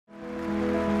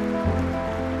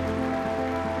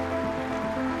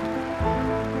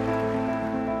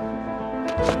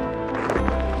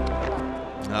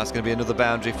That's going to be another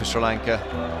boundary for Sri Lanka.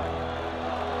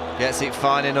 Gets it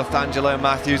fine enough, Angelo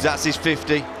Mathews, that's his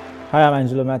 50. Hi, I'm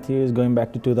Angelo Mathews, going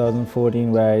back to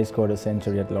 2014 where I scored a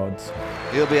century at Lord's.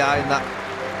 He'll be eyeing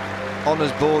that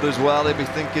honours board as well. He'll be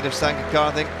thinking of Sangakkara.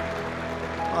 I think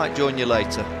might join you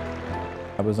later.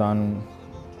 I was on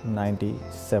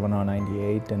 97 or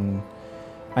 98 and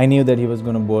I knew that he was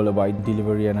going to bowl a wide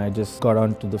delivery and I just got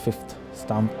on to the 5th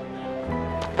stump.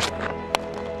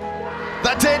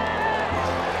 That's it!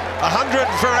 100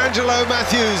 for Angelo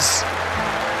Mathews.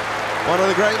 One of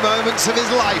the great moments of his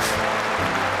life.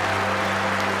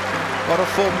 What a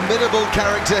formidable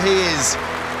character he is.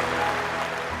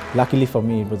 Luckily for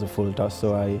me, it was a full toss,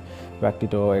 so I whacked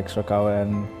it over extra cover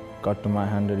and got to my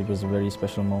 100. It was a very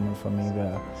special moment for me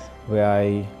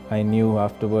where I knew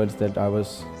afterwards that I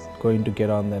was going to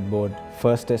get on that board.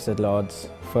 First test at Lord's,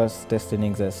 first test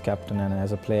innings as captain and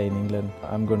as a player in England.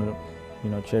 I'm going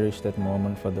to cherish that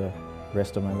moment for the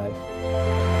rest of my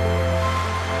life.